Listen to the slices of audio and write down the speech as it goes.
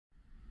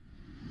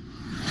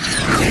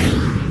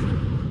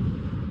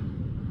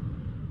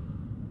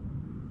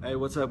Hey,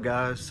 what's up,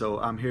 guys?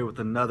 So I'm here with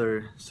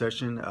another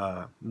session.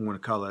 I'm going to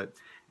call it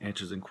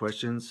Answers and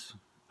Questions,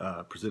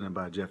 presented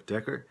by Jeff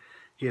Decker.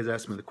 He has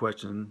asked me the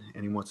question,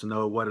 and he wants to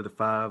know what are the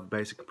 5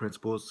 basic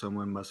principles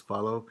someone must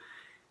follow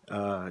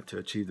to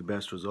achieve the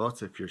best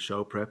results if you're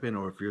show prepping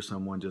or if you're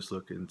someone just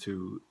looking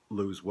to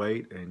lose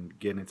weight and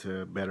get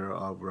into better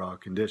overall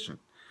condition.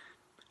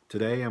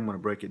 Today, I'm going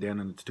to break it down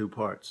into 2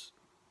 parts.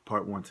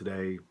 Part 1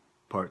 today,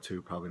 Part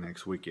 2 probably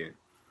next weekend.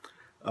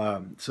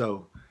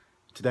 So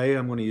today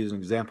I'm going to use an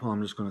example.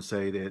 I'm just going to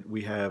say that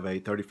we have a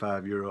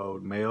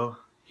 35-year-old male.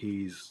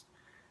 He's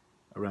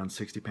around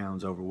 60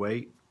 pounds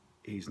overweight.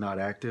 He's not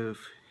active.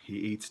 He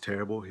eats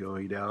terrible. He'll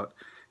eat out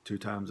 2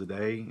 times a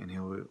day, and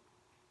he'll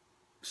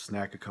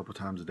snack a couple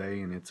times a day,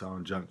 and it's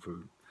on junk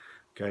food.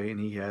 Okay, and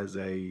he has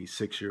a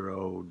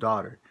 6-year-old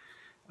daughter.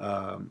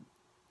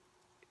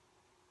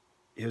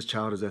 His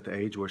child is at the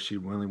age where she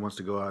really wants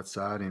to go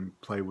outside and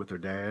play with her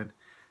dad,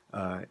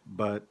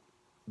 but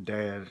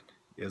dad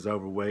is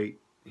overweight.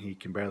 He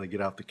can barely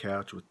get off the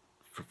couch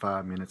for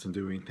 5 minutes and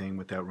do anything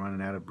without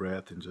running out of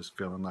breath and just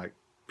feeling like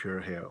pure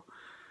hell.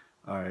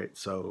 All right,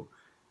 so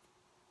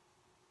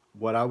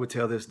what I would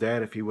tell this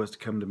dad if he was to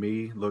come to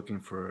me looking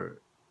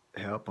for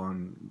help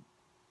on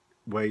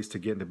ways to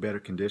get into better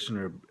condition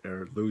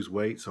or lose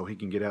weight so he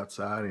can get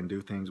outside and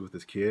do things with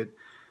his kid,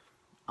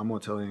 I'm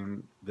going to tell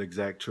him the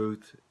exact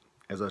truth,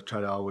 as I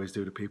try to always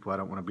do to people. I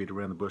don't want to beat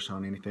around the bush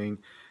on anything.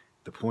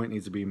 The point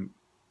needs to be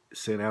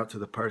sent out to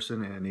the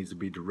person, and it needs to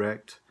be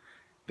direct.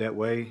 That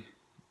way,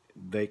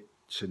 they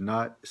should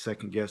not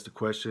second guess the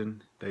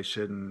question. They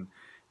shouldn't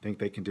think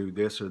they can do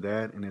this or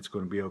that, and it's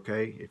going to be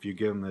okay. If you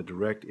give them the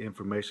direct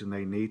information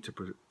they need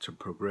to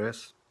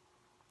progress,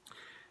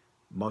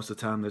 most of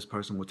the time this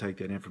person will take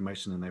that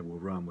information and they will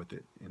run with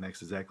it. And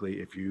that's exactly,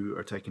 if you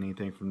are taking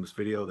anything from this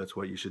video, that's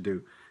what you should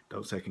do.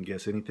 Don't second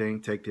guess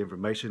anything. Take the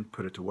information,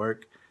 put it to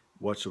work,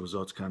 watch the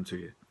results come to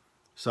you.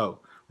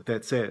 So, with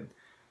that said,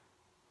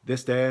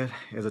 this dad,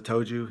 as I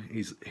told you,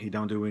 he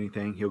don't do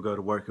anything. He'll go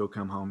to work, he'll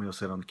come home, he'll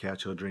sit on the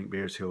couch, he'll drink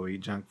beers, he'll eat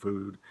junk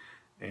food,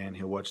 and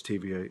he'll watch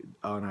TV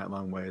all night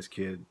long while his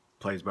kid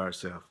plays by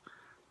herself.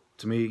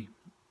 To me,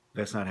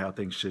 that's not how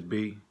things should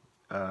be.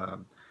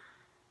 But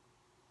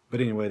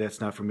anyway, that's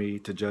not for me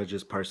to judge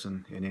this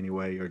person in any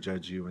way or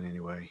judge you in any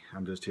way.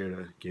 I'm just here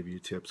to give you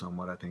tips on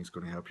what I think is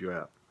going to help you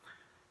out.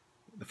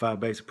 The 5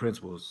 basic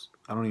principles,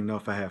 I don't even know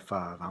if I have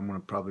 5. I'm going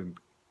to probably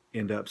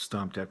end up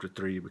stumped after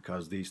 3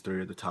 because these 3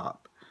 are the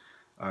top.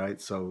 All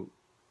right, so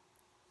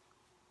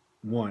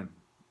 1,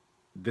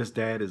 this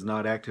dad is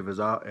not active at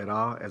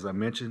all, as I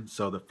mentioned.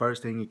 So the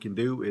first thing he can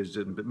do is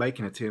just make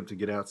an attempt to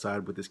get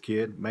outside with his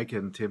kid, make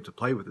an attempt to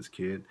play with his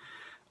kid,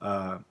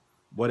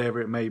 whatever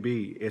it may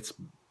be. It's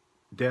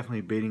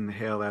definitely beating the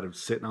hell out of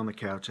sitting on the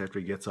couch after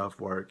he gets off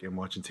work and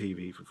watching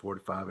TV for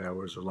 45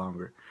 hours or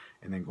longer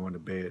and then going to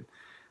bed.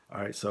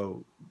 All right,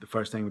 so the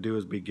first thing we do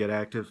is get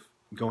active,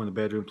 go in the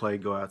bedroom, play,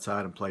 go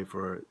outside and play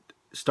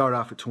start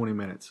off at 20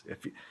 minutes.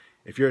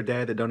 If you're a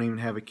dad that don't even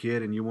have a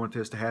kid and you want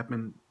this to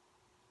happen,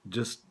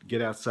 just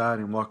get outside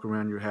and walk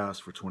around your house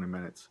for 20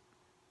 minutes.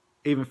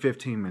 Even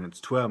 15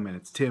 minutes, 12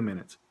 minutes, 10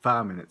 minutes,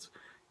 5 minutes.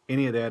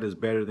 Any of that is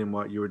better than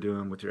what you were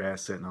doing with your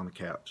ass sitting on the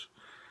couch.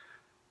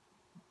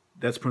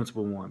 That's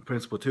principle 1.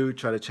 Principle 2,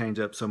 try to change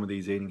up some of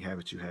these eating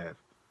habits you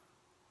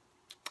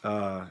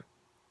have.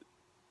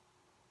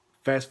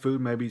 Fast food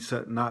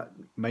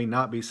may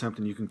not be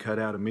something you can cut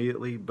out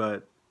immediately,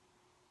 but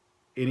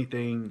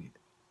anything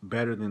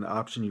better than the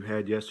option you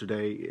had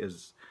yesterday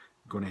is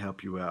going to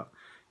help you out.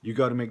 You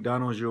go to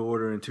McDonald's, you're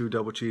ordering 2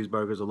 double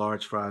cheeseburgers, a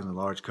large fries, and a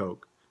large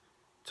Coke.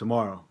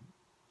 Tomorrow,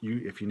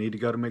 if you need to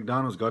go to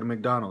McDonald's, go to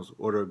McDonald's.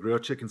 Order a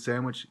grilled chicken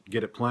sandwich,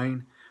 get it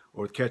plain,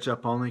 or with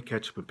ketchup only,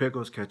 ketchup,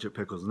 pickles,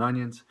 and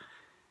onions.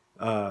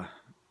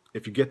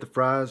 If you get the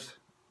fries,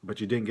 but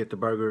you didn't get the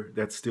burger,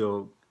 that's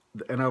still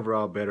an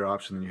overall better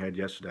option than you had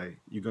yesterday.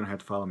 You're going to have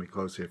to follow me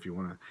closely if you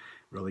want to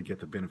really get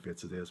the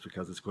benefits of this,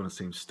 because it's going to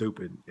seem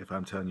stupid if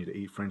I'm telling you to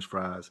eat French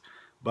fries,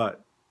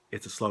 but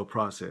it's a slow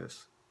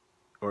process,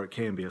 or it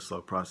can be a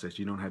slow process.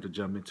 You don't have to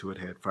jump into it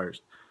head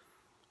first.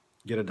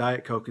 Get a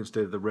Diet Coke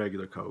instead of the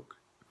regular Coke.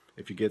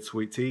 If you get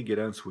sweet tea, get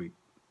unsweet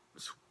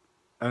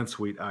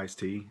iced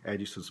tea. Add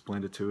you some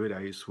Splenda to it.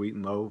 Add you sweet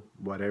and low,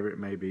 whatever it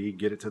may be.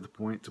 Get it to the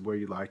point to where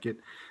you like it,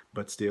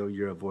 but still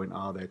you're avoiding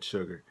all that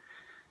sugar.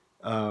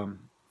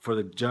 For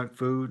the junk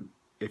food,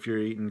 if you're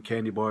eating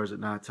candy bars at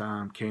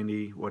nighttime,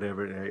 candy,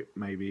 whatever it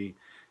may be,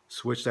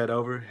 switch that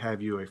over.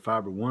 Have you a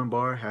Fiber One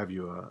bar, have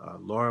you a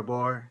Laura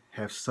bar,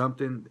 have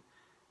something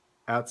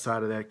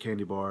outside of that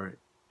candy bar.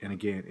 And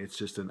again, it's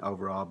just an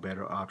overall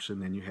better option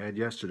than you had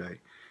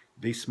yesterday.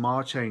 These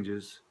small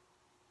changes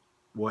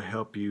will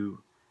help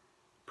you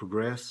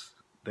progress.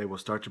 They will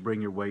start to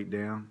bring your weight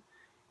down.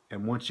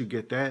 And once you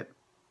get that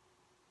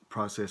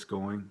process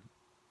going,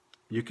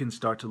 you can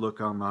start to look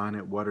online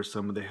at what are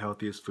some of the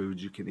healthiest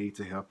foods you can eat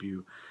to help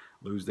you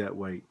lose that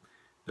weight.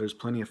 There's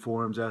plenty of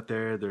forums out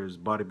there. There's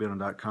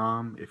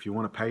bodybuilding.com. If you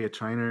want to pay a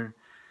trainer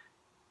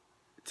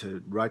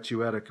to write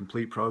you out a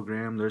complete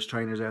program. There's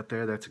trainers out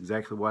there. That's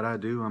exactly what I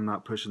do. I'm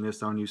not pushing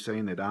this on you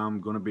saying that I'm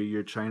going to be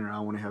your trainer. I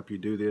want to help you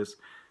do this.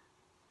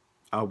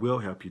 I will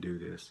help you do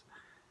this.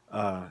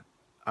 Uh,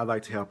 I'd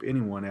like to help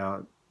anyone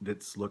out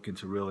that's looking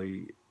to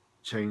really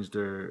change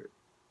their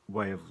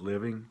way of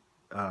living.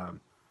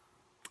 Um,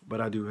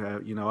 but I do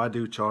have, I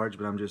do charge,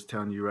 but I'm just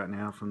telling you right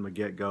now from the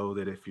get go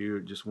that if you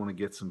just want to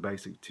get some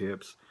basic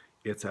tips,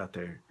 it's out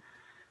there.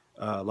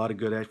 A lot of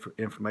good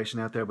information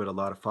out there, but a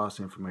lot of false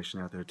information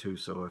out there too.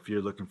 So if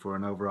you're looking for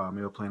an overall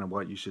meal plan of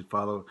what you should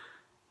follow,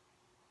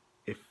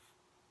 if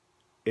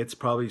it's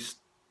probably,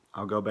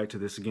 I'll go back to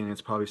this again,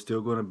 it's probably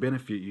still going to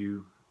benefit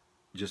you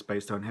just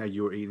based on how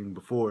you were eating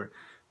before.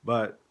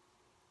 But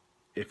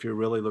if you're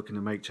really looking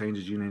to make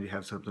changes, you need to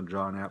have something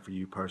drawn out for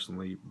you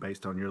personally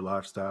based on your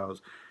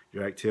lifestyles,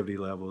 your activity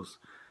levels,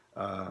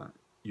 uh,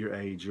 your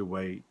age, your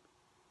weight.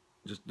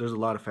 Just there's a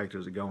lot of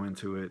factors that go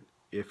into it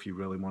if you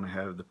really want to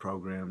have the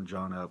program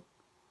drawn up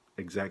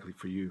exactly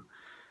for you.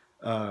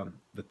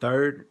 The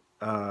third,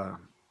 I'm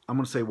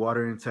going to say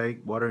water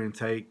intake. Water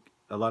intake,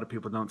 a lot of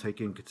people don't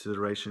take in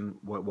consideration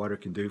what water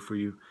can do for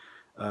you.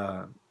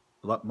 Uh,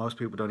 most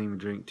people don't even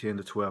drink 10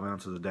 to 12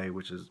 ounces a day,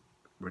 which is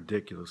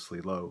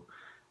ridiculously low.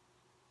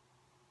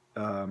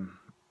 Um,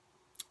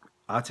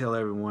 I tell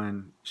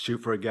everyone shoot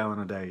for a gallon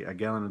a day. A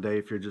gallon a day,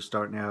 if you're just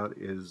starting out,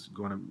 it's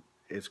going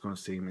to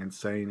seem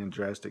insane and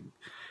drastic.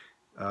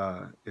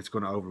 It's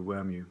going to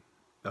overwhelm you.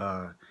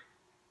 Uh,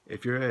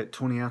 if you're at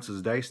 20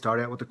 ounces a day, start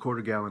out with a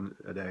quarter gallon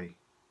a day.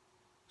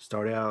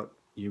 Start out,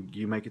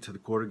 you make it to the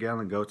quarter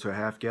gallon, go to a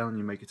half gallon,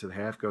 you make it to the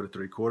half, go to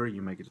 3/4,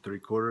 you make it to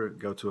 3/4,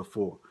 go to a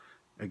full.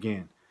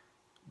 Again,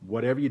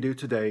 whatever you do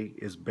today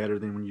is better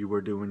than when you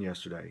were doing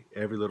yesterday.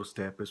 Every little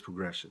step is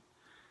progression.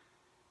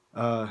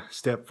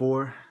 Step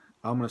 4,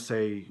 I'm going to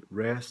say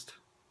rest,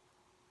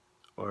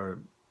 or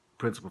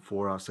principle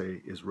 4, I'll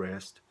say is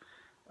rest.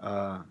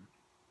 Uh,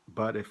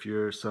 but if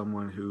you're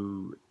someone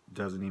who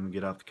doesn't even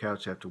get off the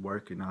couch after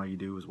work and all you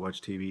do is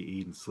watch TV,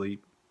 eat, and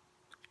sleep,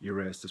 your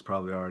rest is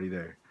probably already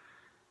there.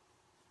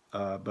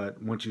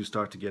 But once you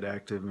start to get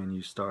active and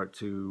you start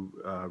to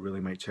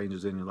really make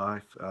changes in your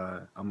life,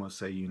 I'm going to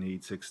say you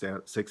need 6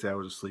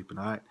 hours of sleep a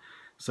night.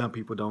 Some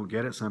people don't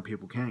get it. Some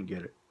people can't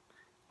get it.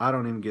 I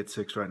don't even get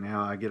 6 right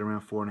now. I get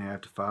around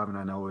 4.5 to 5, and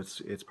I know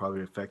it's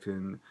probably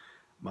affecting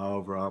my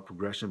overall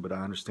progression. But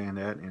I understand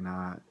that,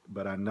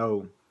 but I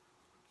know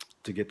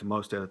to get the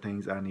most out of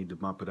things, I need to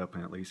bump it up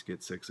and at least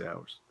get 6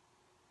 hours.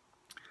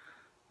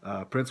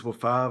 Principle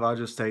 5, I'll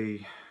just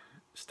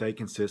stay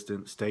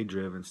consistent, stay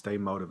driven, stay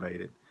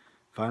motivated.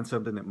 Find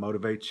something that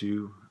motivates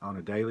you on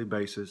a daily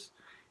basis.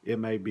 It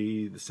may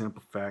be the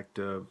simple fact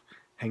of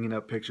hanging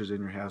up pictures in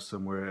your house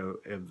somewhere.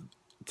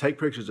 Take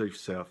pictures of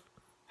yourself,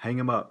 hang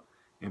them up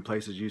in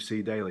places you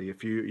see daily.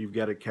 If you've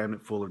got a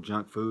cabinet full of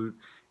junk food,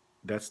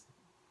 that's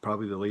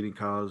probably the leading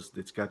cause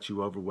that's got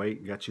you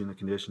overweight, got you in the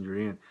condition you're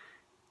in.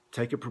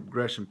 Take a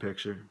progression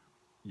picture,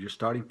 your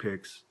starting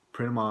pics,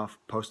 print them off,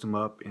 post them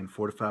up in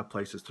 4 to 5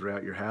 places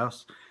throughout your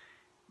house.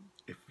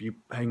 If you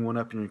hang one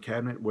up in your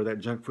cabinet where that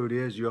junk food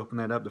is, you open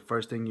that up, the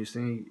first thing you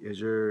see is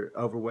your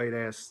overweight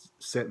ass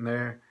sitting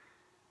there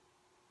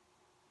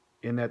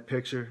in that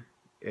picture,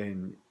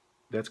 and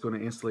that's going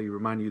to instantly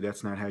remind you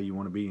that's not how you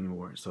want to be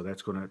anymore. So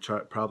that's going to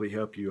probably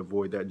help you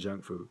avoid that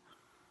junk food.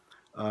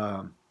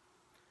 But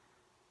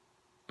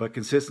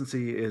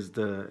consistency is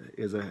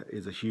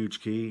a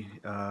huge key.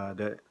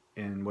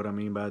 And what I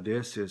mean by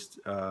this is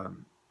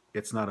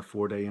it's not a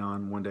 4-day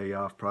on, 1-day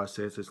off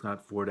process. It's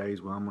not 4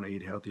 days, well, I'm going to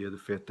eat healthier. The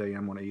 5th day,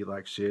 I'm going to eat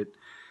like shit.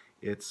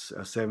 It's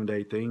a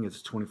 7-day thing.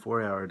 It's a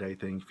 24-hour a day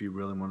thing if you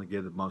really want to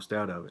get the most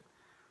out of it.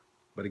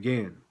 But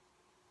again,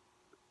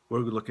 we're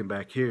looking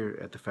back here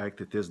at the fact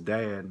that this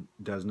dad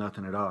does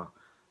nothing at all.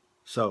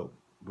 So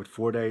would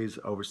 4 days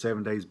over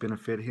 7 days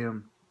benefit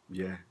him?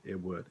 Yeah,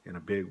 it would in a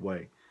big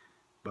way.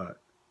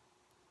 But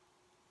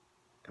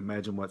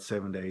imagine what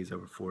 7 days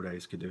over 4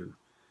 days could do.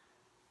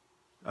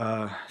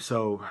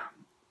 So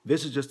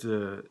this is just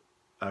a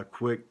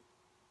quick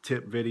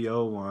tip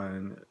video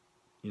on,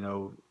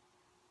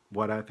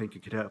 what I think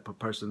it could help a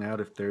person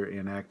out if they're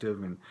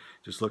inactive and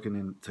just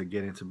looking to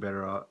get into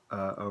better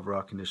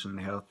overall condition and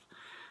health.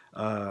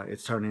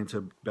 It's turned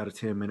into about a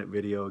 10-minute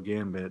video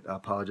again, but I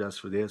apologize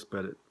for this,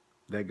 but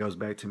that goes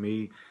back to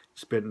me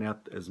spitting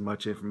out as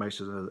much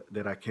information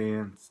that I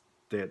can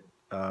that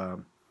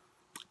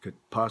could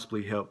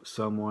possibly help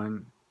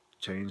someone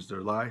change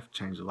their life,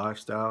 change their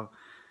lifestyle,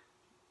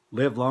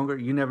 live longer.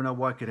 You never know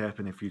what could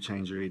happen if you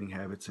change your eating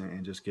habits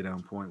and just get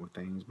on point with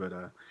things.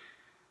 But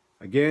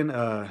again,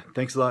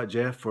 thanks a lot,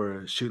 Jeff,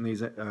 for shooting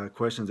these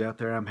questions out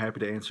there. I'm happy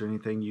to answer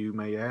anything you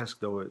may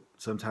ask, though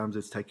sometimes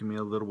it's taken me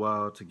a little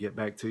while to get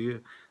back to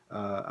you.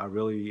 I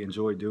really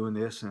enjoy doing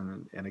this,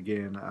 and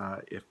again,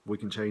 if we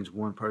can change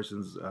one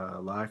person's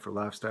life or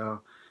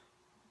lifestyle,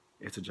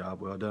 it's a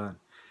job well done.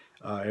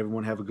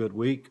 Everyone have a good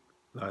week.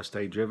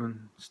 Stay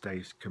driven,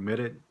 stay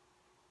committed.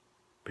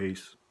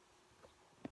 Peace.